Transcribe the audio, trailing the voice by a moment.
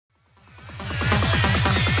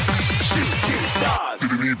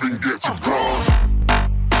didn't even get to browse.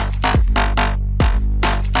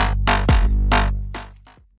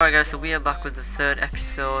 Alright guys, so we are back with the third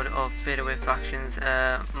episode of Fadeawayfactions.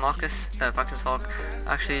 Marcus, Factions Hawk,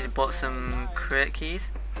 actually bought some crate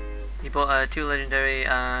keys. He bought 2 legendary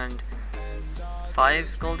and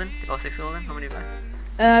 5 golden, or 6 golden. How many did you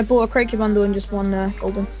buy? I bought a crate key bundle and just 1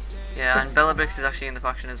 golden. Yeah, and Bella Bricks is actually in the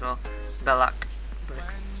faction as well. Bellac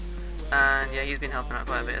Bricks. And yeah, he's been helping out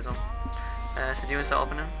quite a bit as well. So do you want to start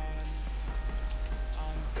opening?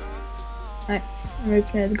 Right, I'm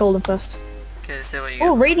opening the golden first. Okay, let's see what you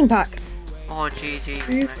Oh, get. raiding pack! Oh, GG.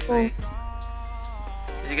 2, 4. Did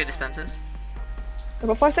you get dispensers? I've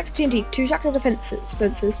got 5 stacks of TNT, 2 stacks of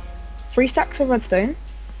dispensers, 3 stacks of redstone,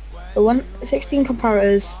 16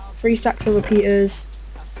 comparators, 3 stacks of repeaters,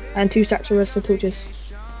 and 2 stacks of redstone torches.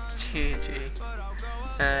 GG.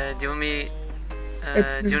 Do you want me...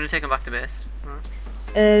 do you want to take them back to base?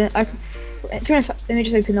 I can... To be honest, let me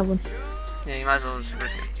just open another one. Yeah, you might as well just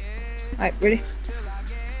risk it. Alright, ready?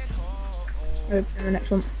 Open the next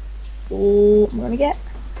one. Oh, what am I gonna get?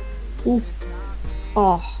 Ooh.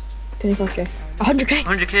 Oh, 25k. 100k!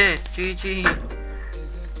 100k! GG!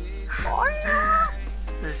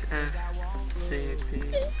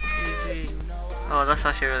 GG. Oh, that's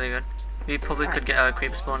actually really good. We probably could get our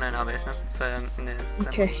creeper spawner in our base now.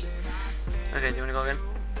 Okay. Okay, do you want to go again?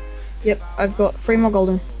 Yep, I've got 3 more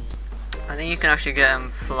golden. I think you can actually get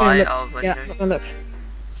fly Look. out of Yeah, legendary. not gonna look.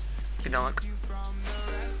 If you don't look.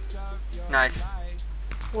 Nice.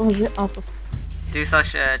 What was it? Oh, Do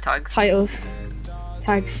slash tags titles.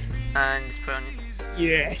 Tags. and just put it on you.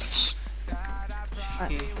 Yes! Right.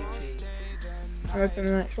 GG. I'll open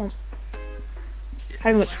the next one.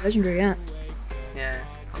 Haven't looked at legendary yet. Yeah.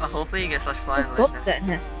 Hopefully you get slash fly What's in God legendary. set in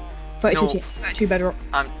here? 32 No. 32 bedrock.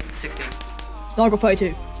 I'm 16. No, I got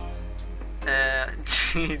 32.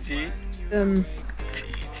 GG. GG.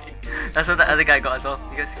 That's what the other guy got as well.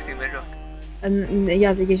 He got 16 bedrock. And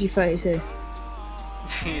yeah, it gives you 32.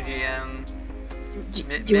 GG. Do you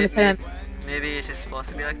want to play them? Maybe it's just supposed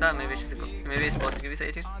to be like that. Maybe it's supposed to give you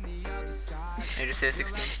 32. You just say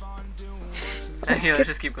 16. Yeah, let's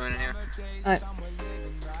just keep going anyway. Alright.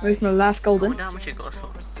 We're opening the last golden. I wonder how much it goes for.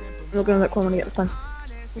 I'm not gonna look when I get this done.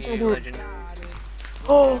 You legend.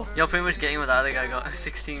 Oh! You're pretty much getting what the other guy got.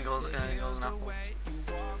 16 golden apples. You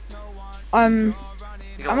I'm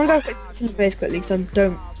got gonna go one. fix this in the base quickly because I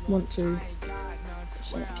don't want to.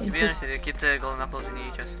 To be honest with you, keep the golden apples in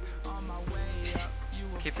your chest.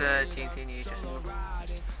 Keep the TNT in your chest.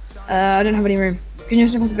 I don't have any room. Can you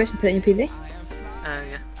just come to the base and put it in your PV?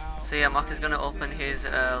 Yeah. So yeah, Mark is gonna open his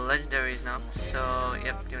legendaries now. So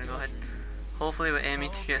yep, do you wanna go ahead? Hopefully we're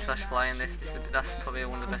aiming to get slash fly in this. That's probably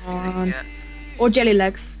one of the best things you can get. Or jelly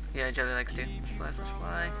legs. Yeah, jelly legs too. Fly slash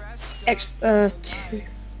fly. 2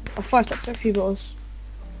 or 5 stacks of few bottles.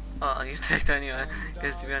 Oh, I'll use it anyway.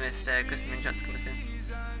 Because to be honest, custom enchant's coming soon.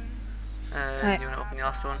 Right. Do you wanna open your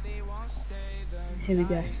last one? Here we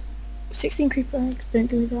go. 16 creeper eggs, don't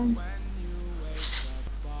do that.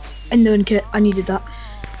 And none kit, I needed that.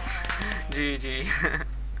 GG.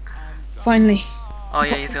 Finally. Oh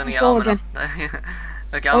yeah, he's gonna get Fall armor again. now.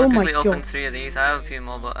 Okay, Oh I'll my quickly open God. 3 of these. I have a few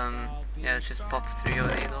more, but yeah, let's just pop 3 of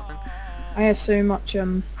these open. I have so much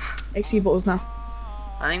XP bottles now.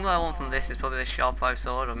 I think what I want from this is probably the sharp 5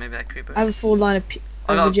 sword, or maybe that creeper. I have a full line of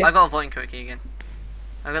I got legit. a voting cookie again.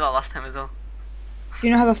 I got that last time as well. Do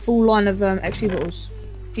you not have a full line of XP bottles?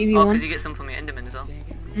 Oh, PV1? because you get some from your Enderman as well.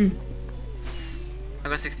 Mm. I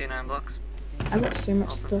got 69 blocks. I got so much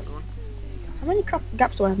Open stuff. the one. How many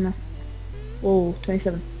gaps do I have now? Oh,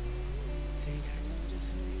 27.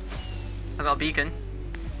 I got a beacon. I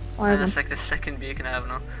have And one. that's like the second beacon I have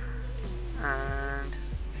now. And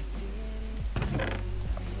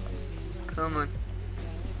come on,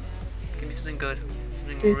 give me something good,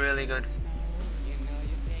 something Dude. really good.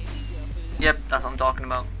 Yep, that's what I'm talking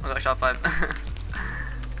about. I got a sharp 5.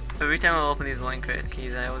 Every time I open these wine crate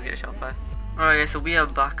keys, I always get a sharp 5. Alright guys, so we are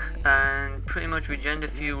back, and pretty much we gened a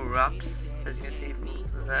few wraps, as you can see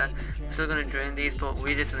from there. We're still gonna drain these, but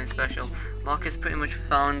we did something special. Marcus pretty much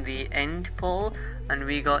found the end pole, and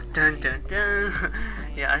we got dun dun dun.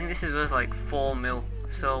 Yeah, I think this is worth like 4 mil.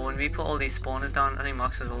 So when we put all these spawners down, I think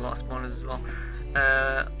Marcus has a lot of spawners as well.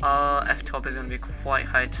 Our F top is gonna be quite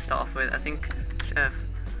high to start off with. I think F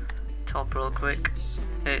top real quick.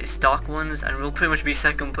 It's dark ones, and we'll pretty much be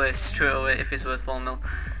second place straight away if it's worth 4 mil.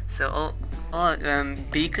 So all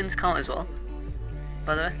beacons count as well,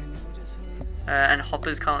 by the way, and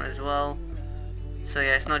hoppers count as well. So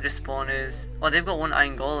yeah, it's not just spawners. Oh, they've got 1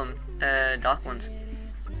 iron golem, dark ones.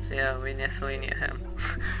 So yeah, we definitely need to hit them.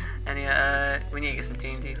 And yeah, we need to get some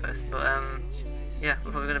TNT first. But yeah,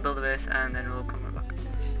 we're probably gonna build a base and then we'll come right back.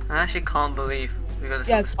 I actually can't believe we got this.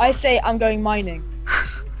 Yes, I say I'm going mining.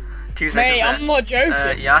 2 seconds. Mate, I'm not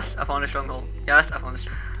joking. Yes, I found a stronghold. Yes, I found a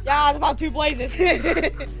stronghold. Yeah, it's about 2 blazes.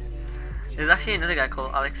 There's actually another guy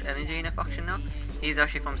called Alex Energy in a faction now. He's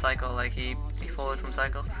actually from Psycho, like he followed from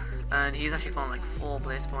Psycho, and he's actually found like 4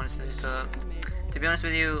 blaze spawners. So to be honest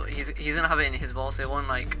with you, he's gonna have it in his vault, so it won't,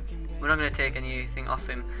 like, we're not gonna take anything off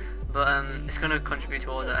him, but it's gonna contribute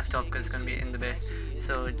towards the F-top because it's gonna be in the base.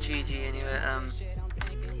 So GG anyway.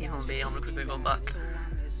 I'm gonna quickly go back,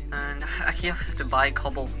 and I keep have to buy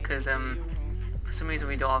cobble because for some reason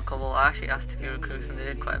we don't have cobble. I actually asked a few recruits and they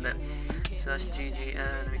did quite a bit, so that's GG.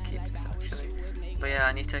 Let me keep this actually, but yeah,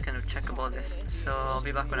 I need to kind of check about this, so I'll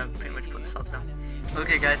be back when I pretty much put the stops down.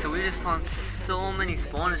 Okay guys, so we just found so many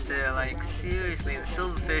spawners today, like seriously, the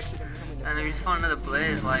SilverFish, and we just found another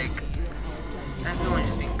blaze. Like everyone's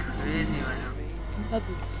just being crazy right now.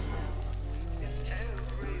 Nothing.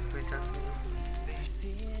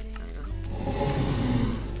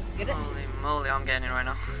 Get it? Holy moly, I'm getting it right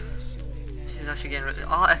now. She's actually getting rid.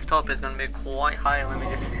 Our F-top is going to be quite high, let me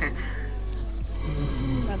just say.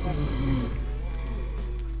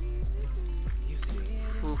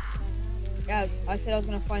 Oof. Guys, I said I was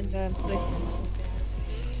going to find the blaze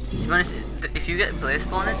spawners. To be honest, if you get blaze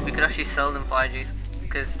spawners, we could actually sell them for IGs.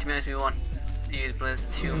 Because to be honest, we want to use blaze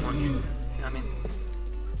too much. You know what I mean?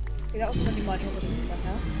 Okay, that was pretty mining over right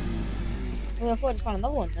now. Well, I thought I just found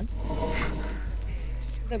another one then.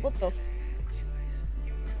 Like, what the f...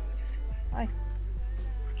 Hi.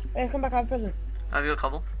 Hey, come back, I have a present. Have you got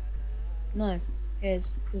cobble? No.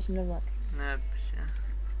 Here's another rack. No,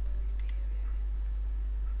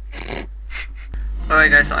 yeah.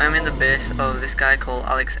 Alright guys, so I'm in the base of this guy called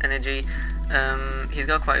Alex Energy. He's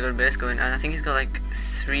got quite a good base going, and I think he's got like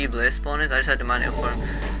 3 blaze spawners. I just had to man it up for him,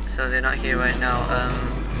 so they're not here right now.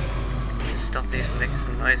 Just stop these from making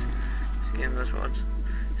some noise. Just give him those rods.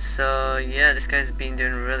 So yeah, this guy's been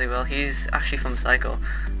doing really well. He's actually from Psycho.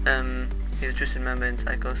 He's a trusted member in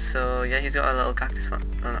Psycho. So yeah, he's got a little cactus farm,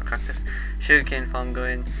 no, not cactus, sugarcane farm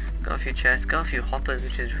going. Got a few chests, got a few hoppers,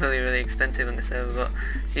 which is really expensive on the server, but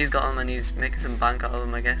he's got them and he's making some bank out of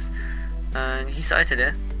them, I guess. And he started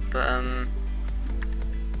today, but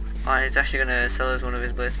he's actually gonna sell us one of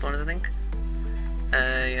his blaze spawners, I think.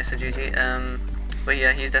 Yeah, so GG. But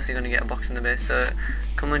yeah, he's definitely gonna get a box in the base. So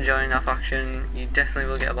come and join our faction. You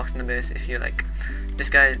definitely will get a box in the base if you like. This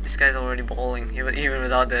guy's already balling, even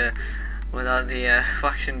without the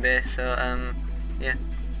faction base. So yeah,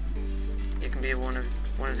 you can be one of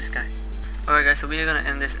this guy. Alright guys, so we are gonna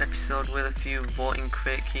end this episode with a few voting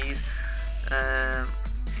crate keys. Yeah,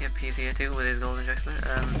 he's here too with his golden bracelet.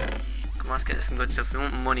 Come on, let's get some good stuff. We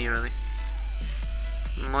want money really.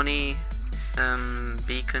 Money,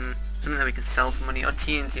 beacon, something that we can sell for money, or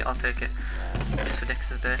TNT, I'll take it. Just for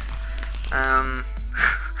Dexter's base. A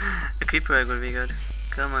creeper egg would be good.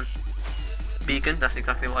 Come on. Beacon, that's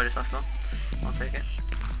exactly what I just asked for. I'll take it.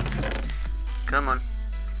 Come on.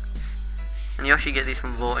 And you actually get these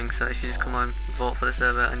from voting, so if you just come on, vote for the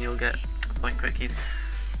server and you'll get point crate keys.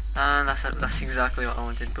 And that's exactly what I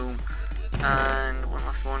wanted, boom. And one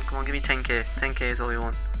last one, come on, give me 10k. 10k is all we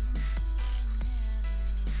want.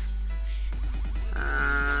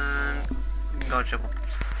 And God shovel.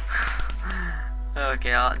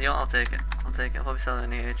 Okay, I'll take it. I'll probably sell it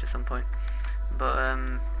in AH at some point. But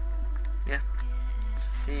yeah,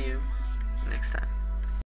 see you next time.